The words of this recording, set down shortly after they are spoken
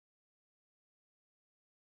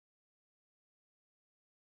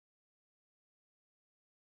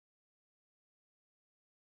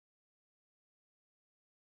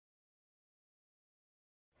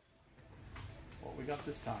we got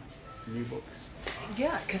this time? New book.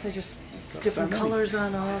 Yeah, because I just Got different so many. colors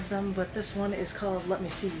on all of them, but this one is called Let Me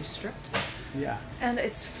See You Stripped. Yeah. And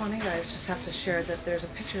it's funny, I just have to share that there's a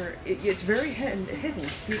picture, it's very hidden.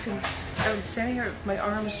 You can, I was standing here with my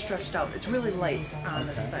arms stretched out. It's really light on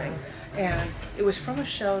this thing. And it was from a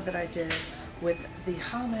show that I did with the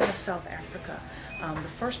How Man of South Africa. The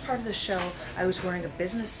first part of the show, I was wearing a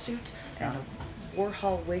business suit and a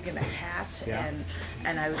Warhol wig and a hat,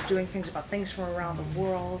 and I was doing things about things from around the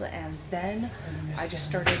world, and then I just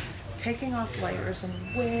started taking off layers and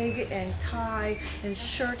wig and tie and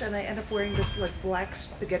shirt, and I ended up wearing this like black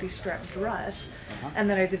spaghetti strap dress, and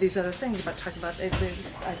then I did these other things about talking about, I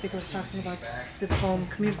think I was talking about the poem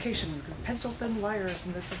Communication with pencil thin wires,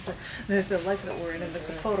 and this is the life that we're in, and it's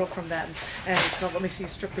a photo from that, and it's called Let Me See You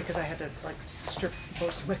Strip because I had to like strip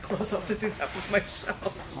most of my clothes off to do that with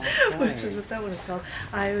myself, which is what that one is called.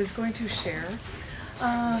 I was going to share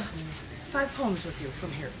 5 poems with you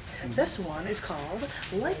from here. This one is called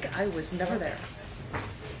Like I Was Never There.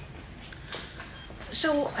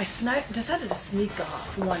 So I decided to sneak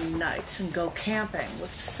off one night and go camping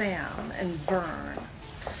with Sam and Vern.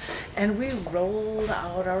 And we rolled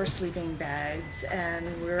out our sleeping bags and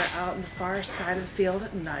we were out on the far side of the field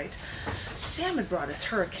at night. Sam had brought his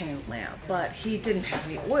hurricane lamp, but he didn't have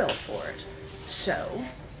any oil for it. So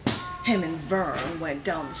him and Vern went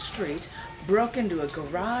down the street, broke into a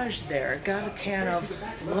garage there, got a can of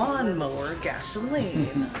lawnmower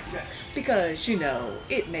gasoline. Because, you know,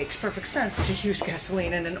 it makes perfect sense to use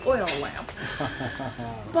gasoline in an oil lamp.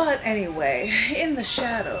 But anyway, in the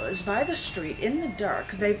shadows, by the street, in the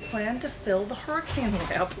dark, they planned to fill the hurricane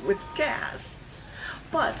lamp with gas.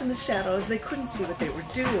 But in the shadows, they couldn't see what they were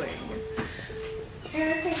doing.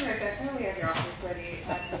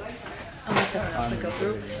 I'll let that announcement go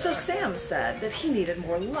through. So Sam said that he needed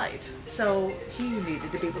more light, so he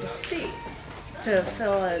needed to be able to see to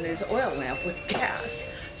fill in his oil lamp with gas.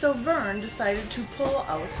 So Vern decided to pull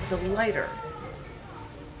out the lighter.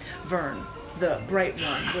 Vern, the bright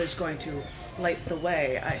one, was going to light the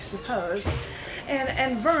way, I suppose.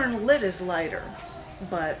 And Vern lit his lighter,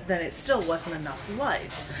 but then it still wasn't enough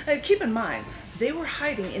light. And keep in mind, they were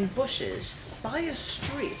hiding in bushes by a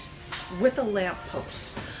street with a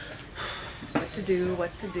lamppost.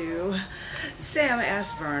 What to do? Sam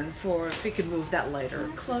asked Vern if he could move that lighter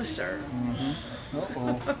closer.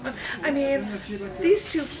 I mean,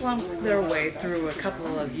 these two flunked their way through a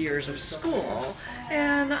couple of years of school,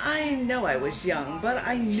 and I know I was young, but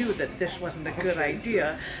I knew that this wasn't a good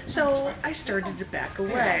idea, so I started to back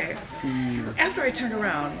away. After I turned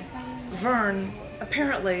around, Vern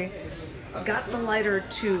apparently got the lighter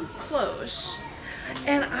too close,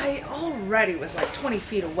 and I already was like 20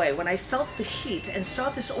 feet away when I felt the heat and saw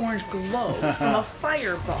this orange glow from a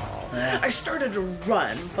fireball. I started to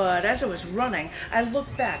run, but as I was running, I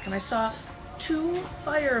looked back and I saw 2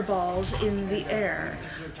 fireballs in the air.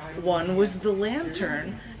 One was the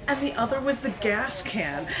lantern, and the other was the gas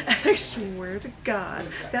can. And I swear to God,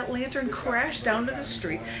 that lantern crashed down to the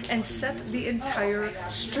street and set the entire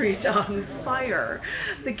street on fire.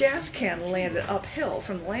 The gas can landed uphill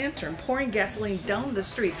from the lantern, pouring gasoline down the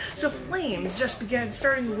street. So flames just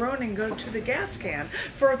starting running go to the gas can,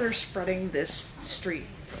 further spreading this street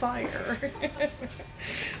fire.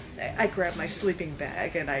 I grabbed my sleeping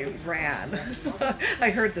bag and I ran.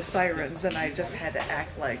 I heard the sirens and I just had to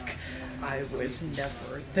act like I was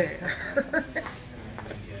never there.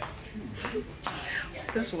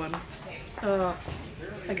 This one,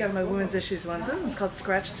 I got my women's issues ones. This one's called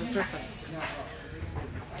Scratch the Surface.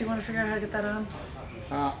 Do you want to figure out how to get that on?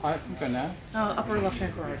 I think I know. Upper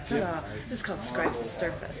left-hand corner. Yeah. This is called Scratch the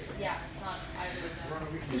Surface.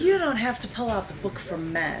 You don't have to pull out the book for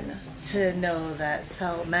men to know that's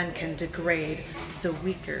how men can degrade the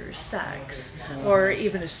weaker sex, or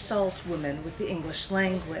even assault women with the English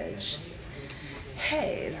language.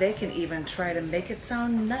 Hey, they can even try to make it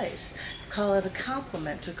sound nice. Call it a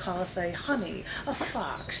compliment to call us a honey, a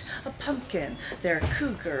fox, a pumpkin, they're a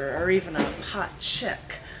cougar, or even a hot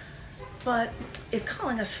chick. But if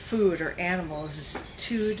calling us food or animals is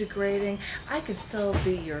too degrading, I can still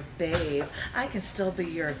be your babe. I can still be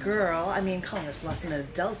your girl. I mean, calling us less than an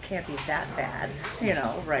adult can't be that bad, you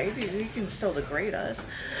know, right? You can still degrade us.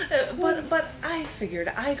 But I figured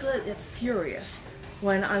I'd get furious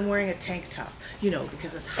when I'm wearing a tank top, you know,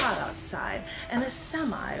 because it's hot outside, and a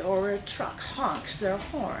semi or a truck honks their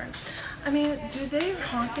horn. I mean, do they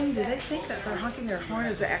think that they're honking their horn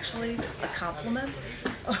is actually a compliment?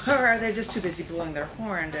 Or are they just too busy blowing their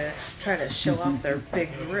horn to try to show off their big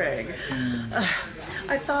rig?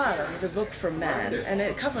 I thought of the book for men, and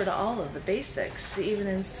it covered all of the basics, even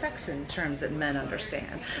in sex in terms that men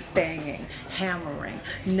understand. Banging, hammering,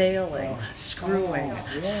 nailing, screwing,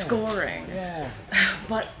 scoring.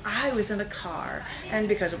 But I was in a car, and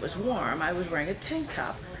because it was warm, I was wearing a tank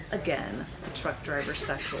top. Again, the truck driver's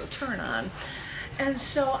sexual turn-on. And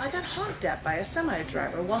so I got honked at by a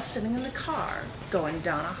semi-driver while sitting in the car going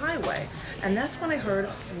down a highway. And that's when I heard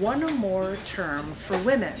one or more term for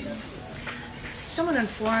women. Someone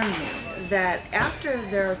informed me that after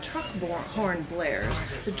their truck horn blares,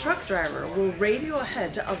 the truck driver will radio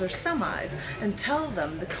ahead to other semis and tell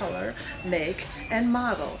them the color, make, and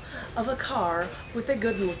model of a car with a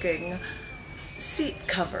good-looking seat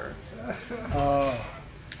cover.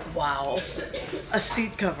 Wow, a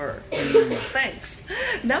seat cover. Thanks.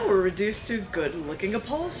 Now we're reduced to good-looking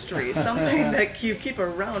upholstery, something that you keep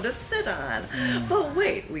around to sit on. But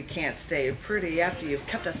wait, we can't stay pretty after you've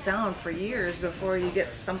kept us down for years before you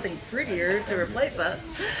get something prettier to replace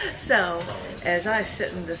us. So, as I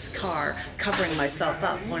sit in this car, covering myself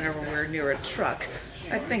up whenever we're near a truck,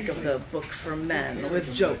 I think of the book for men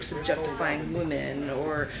with jokes objectifying women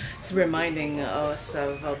or reminding us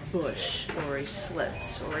of a bush or a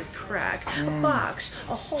slit or a crack, a box,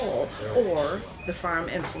 a hole, or the farm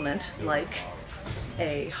implement like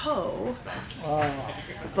a hoe.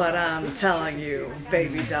 But I'm telling you,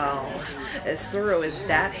 baby doll, as thorough as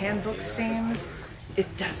that handbook seems,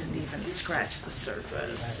 it doesn't even scratch the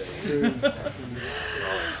surface.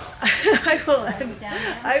 I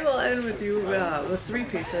will end with you with three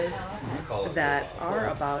pieces that are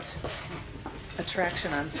about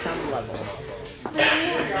attraction on some level.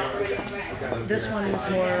 This one is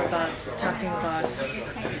more about talking about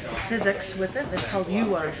physics with it. It's called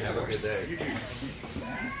You Are Force.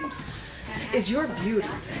 Is your beauty,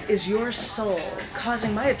 is your soul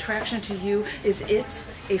causing my attraction to you? Is it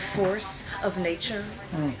a force of nature?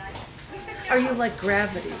 Are you like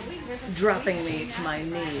gravity, dropping me to my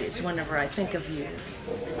knees whenever I think of you?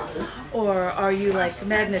 Or are you like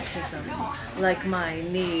magnetism, like my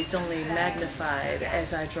needs only magnified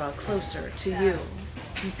as I draw closer to you,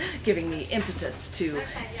 giving me impetus to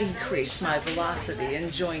increase my velocity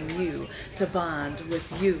and join you to bond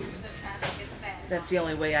with you? That's the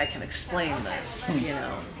only way I can explain this, you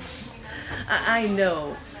know. I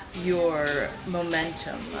know your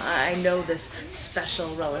momentum. I know this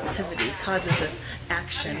special relativity causes this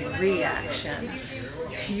action-reaction.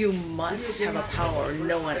 You must have a power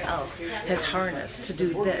no one else has harnessed to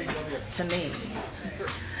do this to me.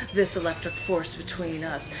 This electric force between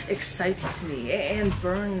us excites me and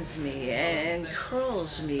burns me and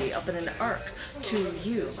curls me up in an arc to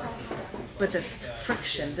you. But this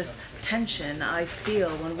friction, this tension I feel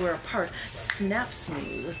when we're apart snaps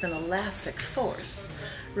me with an elastic force.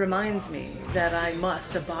 Reminds me that I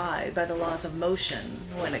must abide by the laws of motion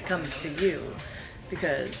when it comes to you.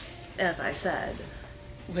 Because, as I said,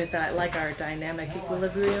 with that, like our dynamic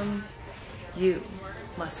equilibrium, you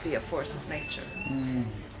must be a force of nature.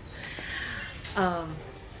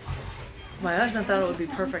 My husband thought it would be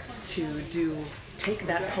perfect to take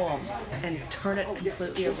that poem and turn it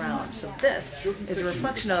completely around. So this is a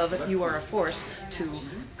reflection of You Are a Force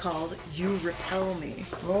called You Repel Me.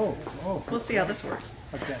 We'll see how this works.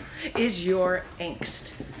 Okay. Is your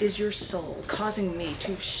angst, is your soul causing me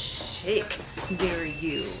to shake near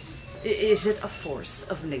you? Is it a force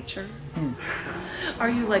of nature? Are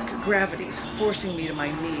you like gravity, forcing me to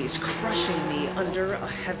my knees, crushing me under a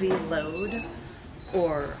heavy load?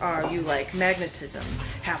 Or are you like magnetism?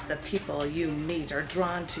 Half the people you meet are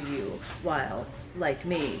drawn to you, while, like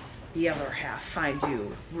me, the other half find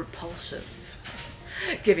you repulsive,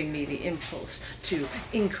 giving me the impulse to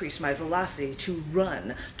increase my velocity, to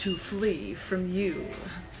run, to flee from you.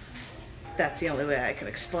 That's the only way I can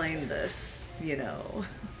explain this, you know.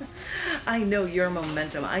 I know your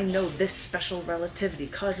momentum. I know this special relativity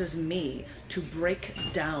causes me to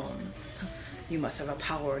break down. You must have a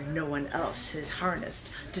power no one else has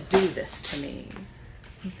harnessed to do this to me.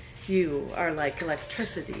 You are like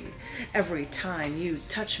electricity. Every time you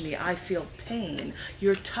touch me, I feel pain.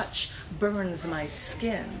 Your touch burns my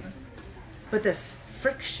skin. But this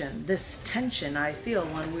friction, this tension I feel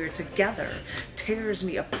when we're together tears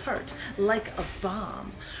me apart like a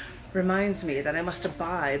bomb. Reminds me that I must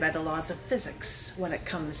abide by the laws of physics when it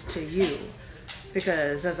comes to you.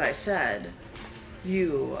 Because, as I said,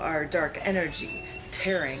 you are dark energy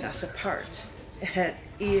tearing us apart. at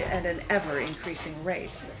an ever-increasing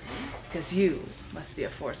rate, because you must be a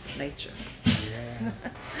force of nature. Yeah.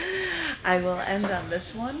 I will end on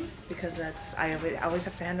this one, because I always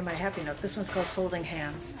have to end on my happy note. This one's called Holding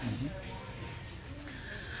Hands. Mm-hmm.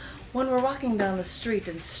 When we're walking down the street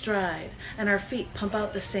in stride, and our feet pump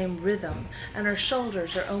out the same rhythm, and our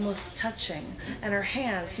shoulders are almost touching, and our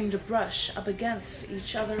hands seem to brush up against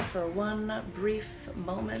each other for one brief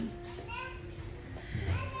moment.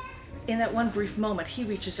 In that one brief moment, he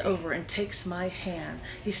reaches over and takes my hand.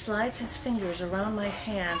 He slides his fingers around my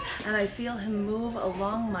hand, and I feel him move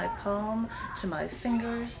along my palm to my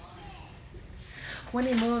fingers. When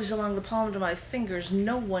he moves along the palm to my fingers,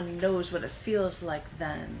 no one knows what it feels like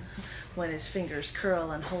then, when his fingers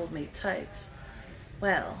curl and hold me tight.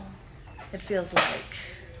 Well, it feels like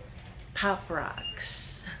pop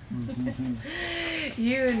rocks.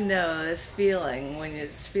 You know this feeling when it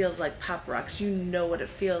feels like pop rocks. You know what it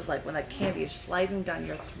feels like when that candy is sliding down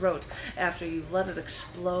your throat after you've let it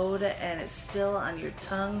explode and it's still on your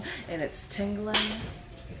tongue and it's tingling.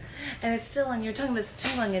 And it's still on your tongue, but it's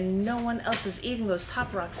tingling, and no one else is eating those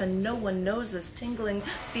Pop Rocks, and no one knows this tingling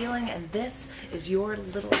feeling, and this is your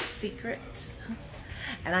little secret.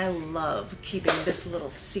 And I love keeping this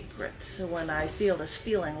little secret when I feel this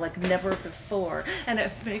feeling like never before, and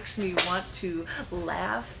it makes me want to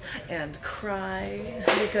laugh and cry,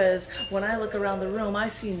 because when I look around the room, I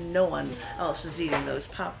see no one else is eating those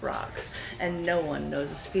Pop Rocks, and no one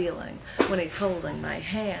knows this feeling when he's holding my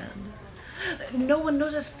hand. No one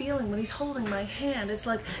knows this feeling when he's holding my hand. It's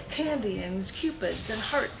like candy and cupids and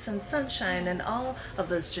hearts and sunshine and all of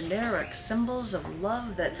those generic symbols of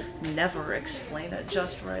love that never explain it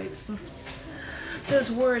just right.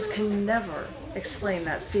 Those words can never explain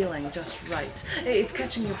that feeling just right. It's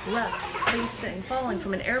catching your breath, falling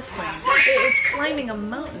from an airplane. It's climbing a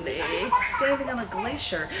mountain. It's standing on a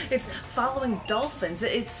glacier. It's following dolphins.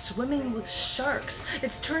 It's swimming with sharks.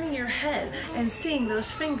 It's turning your head and seeing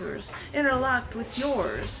those fingers interlocked with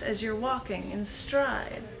yours as you're walking in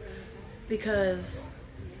stride. Because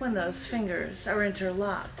when those fingers are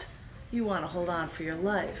interlocked, you want to hold on for your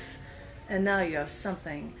life. And now you have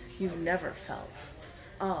something you've never felt,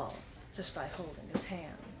 all just by holding his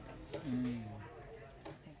hand.